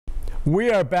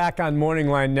We are back on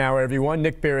MorningLine now, everyone.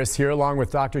 Nick Barris here, along with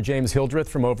Dr. James Hildreth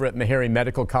from over at Meharry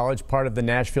Medical College, part of the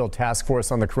Nashville Task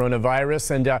Force on the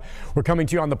Coronavirus. And we're coming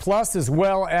to you on the Plus as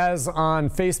well as on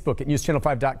Facebook at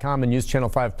newschannel5.com and News Channel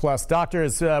 5 Plus. Doctor,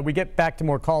 as we get back to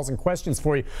more calls and questions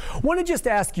for you, I want to just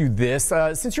ask you this.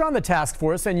 Since you're on the task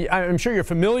force, and I'm sure you're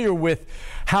familiar with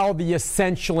how the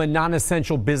essential and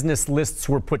non-essential business lists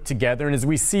were put together, and as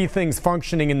we see things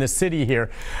functioning in the city here,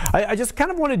 I just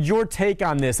kind of wanted your take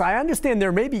on this. I understand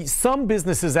there may be some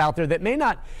businesses out there that may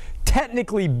not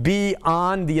technically be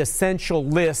on the essential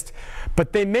list,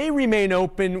 but they may remain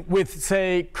open with,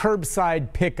 say,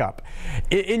 curbside pickup.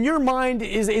 In your mind,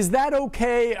 is that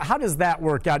okay? How does that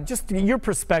work out? Just your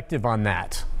perspective on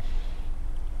that.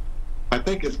 I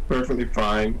think it's perfectly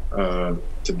fine to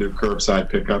do curbside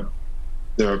pickup.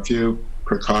 There are a few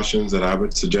precautions that I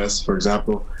would suggest. For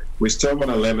example, we still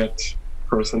want to limit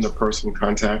person-to-person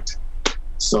contact.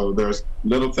 So there's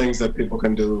little things that people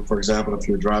can do. For example, if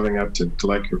you're driving up to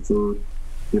collect your food,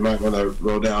 you might want to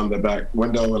roll down the back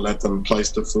window and let them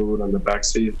place the food on the back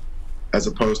seat as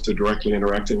opposed to directly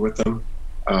interacting with them.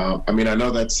 I mean, I know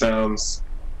that sounds,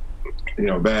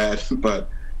 bad, but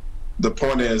the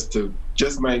point is to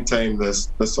just maintain the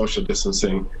social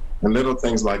distancing, and little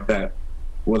things like that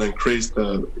will increase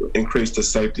the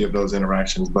safety of those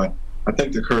interactions. But I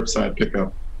think the curbside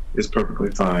pickup is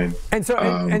perfectly fine. And so,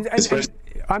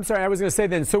 I'm sorry, I was going to say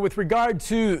then, so with regard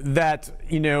to that,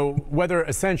 whether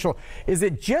essential, is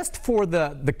it just for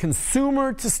the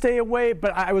consumer to stay away?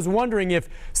 But I was wondering if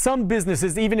some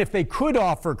businesses, even if they could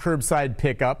offer curbside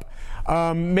pickup,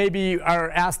 maybe are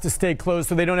asked to stay closed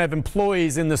so they don't have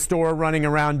employees in the store running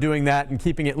around doing that and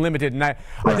keeping it limited. And I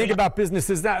think about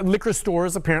businesses, liquor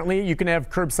stores, apparently, you can have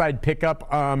curbside pickup.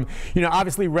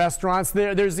 Obviously restaurants,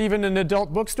 there's even an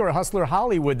adult bookstore, Hustler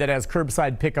Hollywood, that has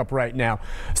curbside pickup right now.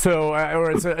 So,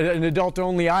 or it's an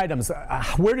adult-only items.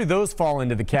 Where do those fall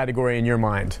into the category in your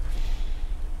mind?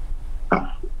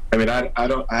 I mean, I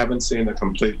haven't seen a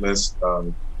complete list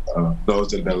of those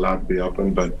that have been allowed to be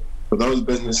open, but for those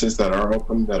businesses that are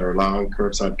open, that are allowing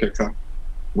curbside pickup,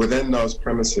 within those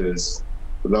premises,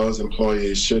 those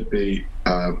employees should be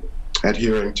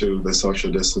adhering to the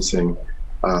social distancing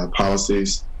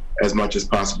policies as much as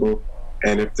possible.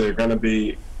 And if they're going to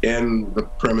be in the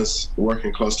premise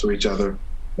working close to each other,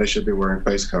 they should be wearing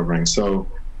face coverings. So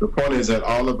the point is that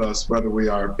all of us, whether we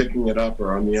are picking it up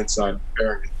or on the inside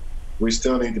preparing it, we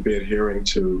still need to be adhering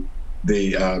to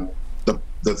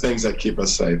the things that keep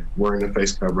us safe, wearing the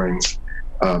face coverings,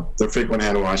 the frequent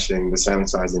hand washing, the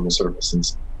sanitizing the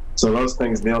surfaces. So those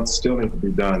things still need to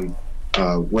be done,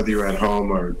 whether you're at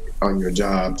home or on your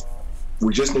job.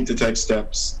 We just need to take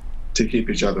steps to keep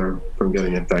each other from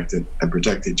getting infected and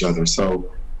protect each other.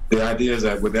 So the idea is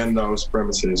that within those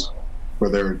premises where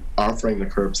they're offering the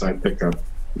curbside pickup,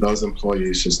 those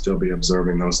employees should still be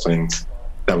observing those things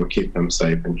that would keep them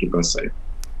safe and keep us safe.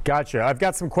 Gotcha. I've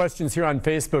got some questions here on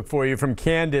Facebook for you from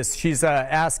Candace. She's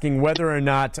asking whether or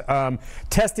not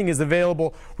testing is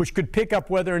available, which could pick up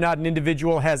whether or not an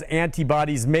individual has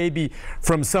antibodies, maybe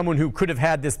from someone who could have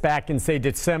had this back in, say,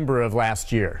 December of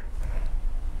last year.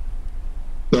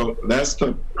 So that's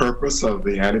the purpose of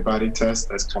the antibody test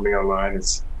that's coming online.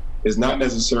 It's not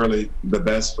necessarily the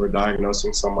best for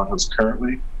diagnosing someone who's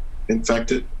currently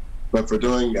infected, but for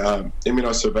doing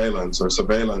immunosurveillance or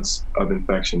surveillance of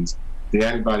infections. The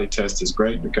antibody test is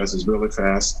great because it's really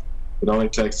fast. It only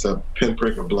takes a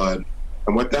pinprick of blood.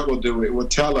 And what that will do, it will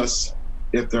tell us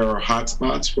if there are hot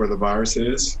spots where the virus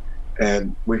is,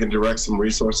 and we can direct some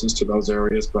resources to those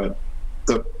areas. But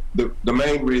the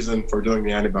main reason for doing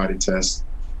the antibody test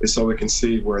is so we can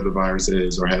see where the virus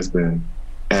is or has been,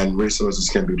 and resources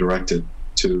can be directed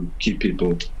to keep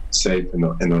people safe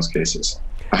in those cases.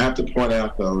 I have to point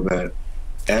out, though, that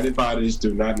antibodies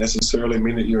do not necessarily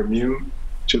mean that you're immune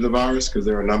to the virus, because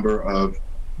there are a number of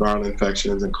viral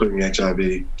infections, including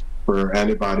HIV, where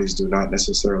antibodies do not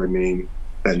necessarily mean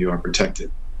that you are protected.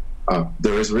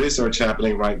 There is research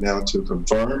happening right now to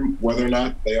confirm whether or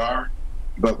not they are,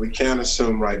 but we can't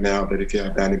assume right now that if you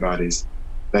have antibodies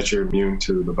that you're immune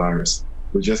to the virus.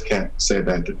 We just can't say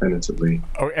that definitively.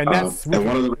 Oh,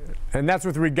 and that's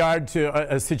with regard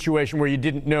to a situation where you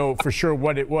didn't know for sure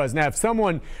what it was. Now, if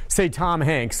someone, say Tom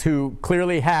Hanks, who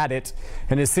clearly had it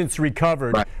and has since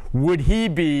recovered, right, would he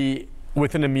be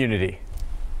with an immunity?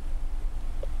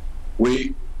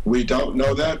 We don't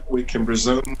know that. We can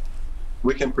presume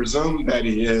that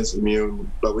he is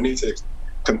immune, but we need to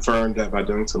confirm that by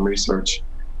doing some research.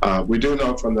 We do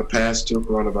know from the past two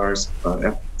coronavirus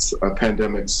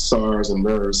pandemics, SARS and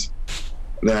MERS,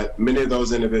 that many of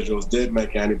those individuals did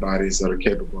make antibodies that are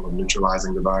capable of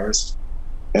neutralizing the virus.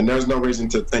 And there's no reason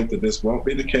to think that this won't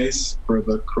be the case for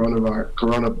the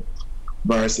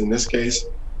coronavirus in this case,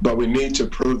 but we need to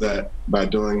prove that by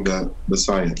doing the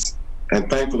science. And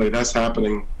thankfully, that's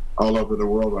happening all over the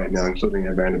world right now, including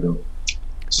at Vanderbilt.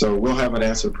 So we'll have an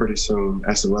answer pretty soon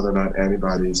as to whether or not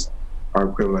antibodies are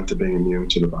equivalent to being immune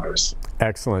to the virus.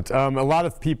 Excellent. A lot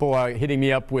of people are hitting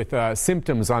me up with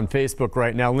symptoms on Facebook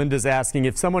right now. Linda's asking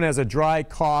if someone has a dry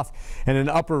cough and an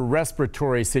upper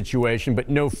respiratory situation but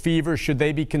no fever, should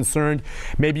they be concerned?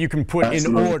 Maybe you can put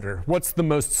Absolutely. in order. What's the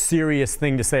most serious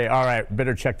thing to say? All right,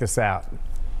 better check this out.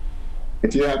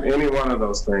 If you have any one of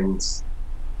those things,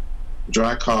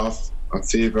 dry cough, a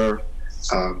fever,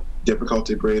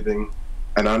 difficulty breathing,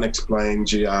 an unexplained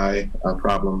GI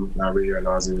problem, diarrhea,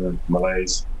 nausea,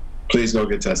 malaise, please go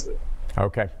get tested.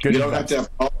 Okay, good. You don't have to have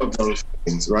all of those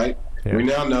things, right? Yeah. We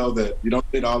now know that you don't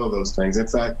need all of those things. In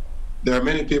fact, there are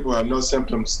many people who have no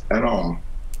symptoms at all,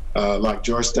 like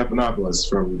George Stephanopoulos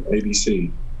from ABC,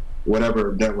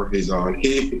 whatever network he's on.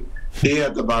 He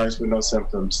had the virus with no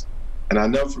symptoms. And I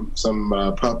know from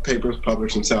some papers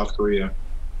published in South Korea,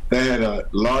 they had a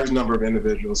large number of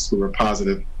individuals who were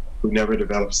positive who never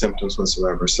developed symptoms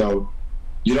whatsoever. So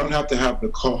you don't have to have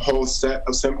the whole set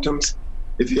of symptoms.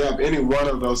 If you have any one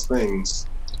of those things,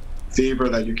 fever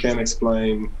that you can't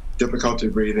explain, difficulty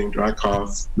breathing, dry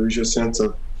cough, lose your sense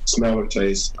of smell or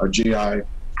taste, or GI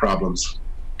problems,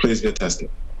 please get tested.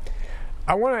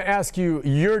 I want to ask you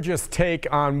your just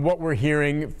take on what we're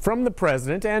hearing from the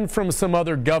president and from some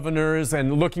other governors,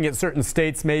 and looking at certain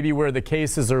states maybe where the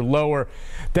cases are lower,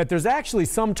 that there's actually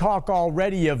some talk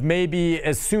already of maybe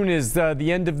as soon as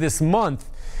the end of this month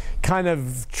kind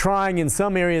of trying in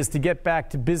some areas to get back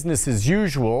to business as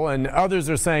usual, and others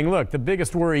are saying, look, the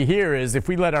biggest worry here is if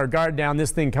we let our guard down,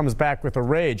 this thing comes back with a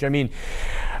rage. I mean,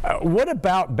 what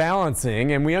about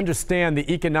balancing? And we understand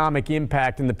the economic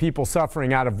impact and the people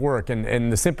suffering out of work,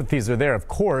 and the sympathies are there, of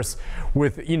course,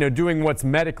 with, you know, doing what's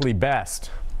medically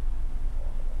best.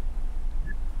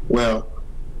 Well,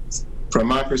 from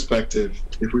my perspective,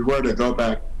 if we were to go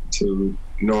back to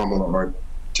normal or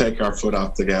take our foot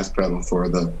off the gas pedal for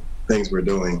the things we're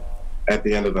doing at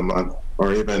the end of the month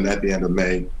or even at the end of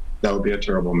May, that would be a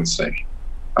terrible mistake.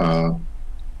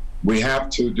 We have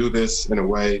to do this in a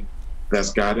way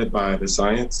that's guided by the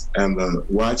science, and the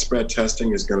widespread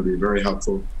testing is going to be very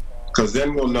helpful, because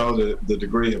then we'll know the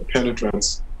degree of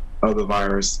penetrance of the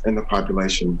virus in the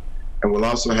population, and we'll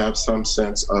also have some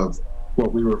sense of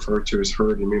what we refer to as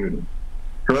herd immunity.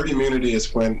 Herd immunity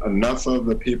is when enough of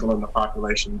the people in the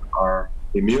population are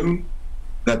immune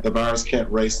that the virus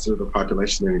can't race through the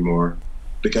population anymore,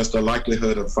 because the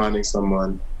likelihood of finding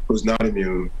someone who's not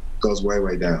immune goes way,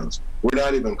 way down. We're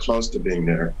not even close to being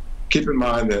there. Keep in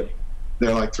mind that there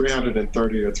are like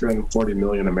 330 or 340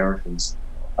 million Americans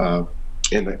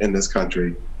in this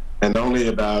country, and only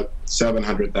about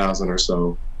 700,000 or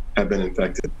so have been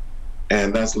infected.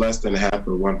 And that's less than half of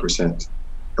 1%.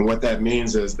 And what that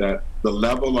means is that the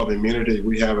level of immunity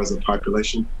we have as a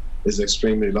population is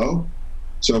extremely low.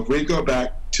 So if we go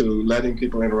back to letting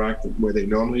people interact the way they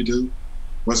normally do,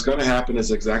 what's going to happen is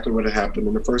exactly what happened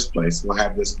in the first place. We'll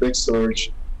have this big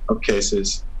surge of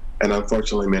cases, and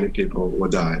unfortunately many people will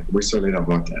die. We certainly don't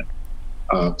want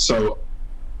that. So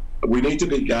we need to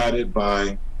be guided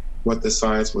by what the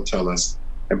science will tell us.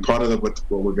 And part of what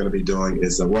we're going to be doing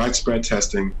is the widespread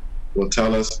testing will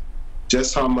tell us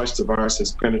just how much the virus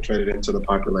has penetrated into the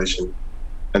population.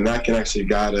 And that can actually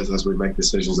guide us as we make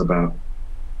decisions about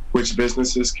which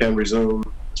businesses can resume.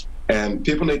 And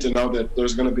people need to know that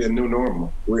there's going to be a new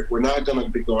normal. We're not going to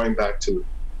be going back to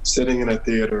sitting in a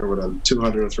theater with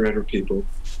 200 or 300 people,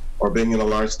 or being in a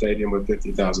large stadium with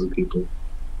 50,000 people.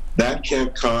 That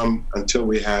can't come until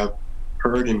we have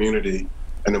herd immunity.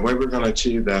 And the way we're going to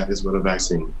achieve that is with a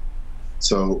vaccine.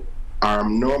 So our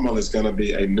normal is going to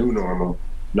be a new normal,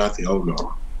 not the old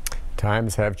normal.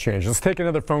 Times have changed. Let's take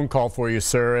another phone call for you,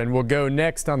 sir, and we'll go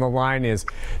next on the line is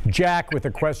Jack with a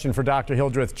question for Dr.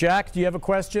 Hildreth. Jack, do you have a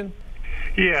question?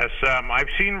 Yes, I've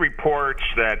seen reports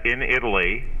that in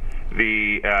Italy,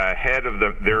 the head of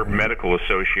their medical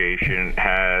association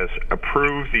has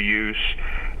approved the use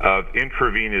of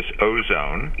intravenous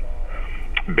ozone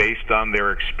based on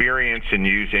their experience in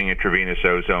using intravenous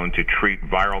ozone to treat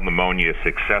viral pneumonia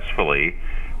successfully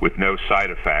with no side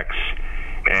effects.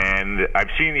 And I've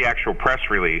seen the actual press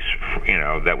release, you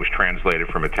know, that was translated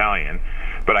from Italian,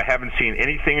 but I haven't seen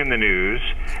anything in the news,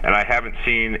 and I haven't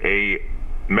seen a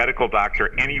medical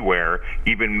doctor anywhere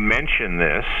even mention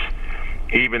this,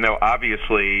 even though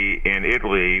obviously in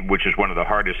Italy, which is one of the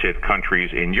hardest hit countries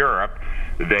in Europe,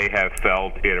 they have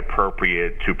felt it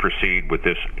appropriate to proceed with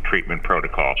this treatment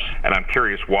protocol. And I'm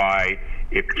curious why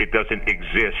it doesn't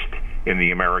exist in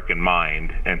the American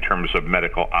mind in terms of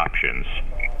medical options.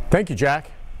 Thank you,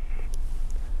 Jack.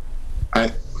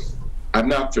 I'm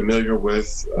not familiar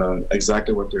with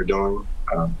exactly what they're doing.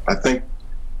 I think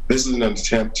this is an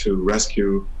attempt to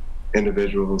rescue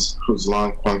individuals whose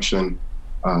lung function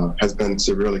has been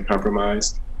severely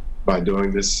compromised by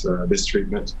doing this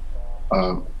treatment.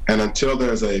 And until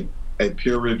there's a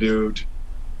peer-reviewed,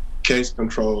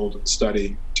 case-controlled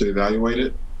study to evaluate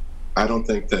it, I don't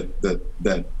think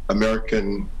that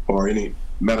American or any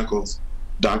medical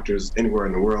doctors anywhere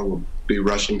in the world will be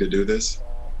rushing to do this,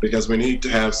 because we need to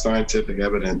have scientific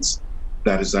evidence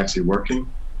that is actually working.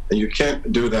 And you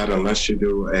can't do that unless you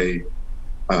do a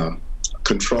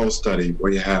control study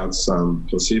where you have some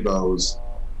placebos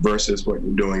versus what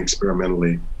you're doing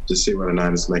experimentally to see whether or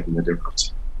not it's making a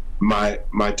difference. My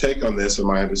take on this, or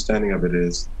my understanding of it,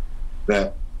 is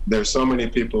that there's so many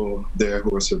people there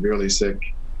who are severely sick,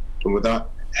 and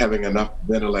without having enough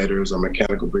ventilators or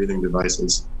mechanical breathing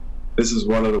devices, this is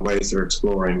one of the ways they're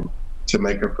exploring to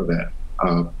make up for that.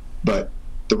 But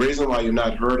the reason why you've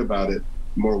not heard about it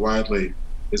more widely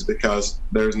is because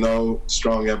there's no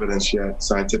strong evidence yet,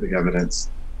 scientific evidence,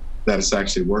 that it's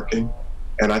actually working.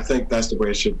 And I think that's the way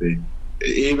it should be.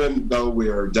 Even though we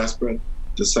are desperate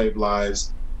to save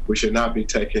lives, we should not be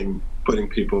putting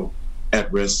people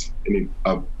at risk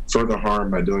of further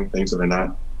harm by doing things that are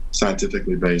not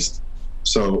scientifically based.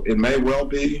 So it may well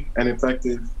be an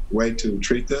effective way to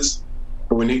treat this,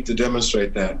 but we need to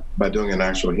demonstrate that by doing an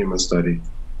actual human study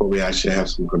where we actually have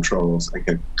some controls and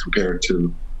can compare it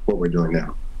to what we're doing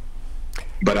now.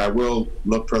 But I will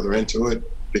look further into it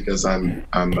because I'm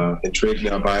intrigued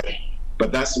now by it.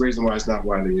 But that's the reason why it's not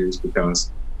widely used,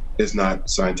 because it's not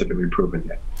scientifically proven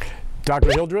yet.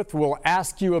 Dr. Hildreth, we'll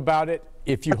ask you about it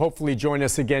if you hopefully join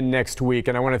us again next week.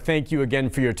 And I want to thank you again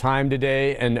for your time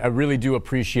today, and I really do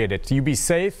appreciate it. You be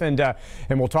safe, and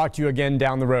we'll talk to you again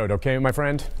down the road. Okay, my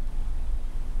friend?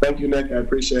 Thank you, Nick. I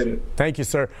appreciate it. Thank you,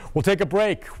 sir. We'll take a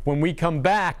break. When we come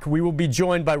back, we will be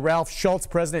joined by Ralph Schultz,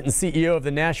 President and CEO of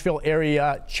the Nashville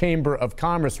Area Chamber of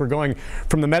Commerce. We're going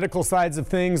from the medical sides of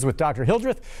things with Dr.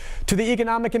 Hildreth to the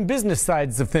economic and business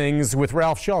sides of things with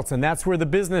Ralph Schultz. And that's where the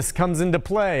business comes into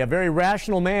play. A very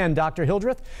rational man, Dr.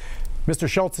 Hildreth. Mr.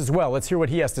 Schultz as well. Let's hear what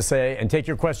he has to say and take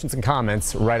your questions and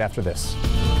comments right after this.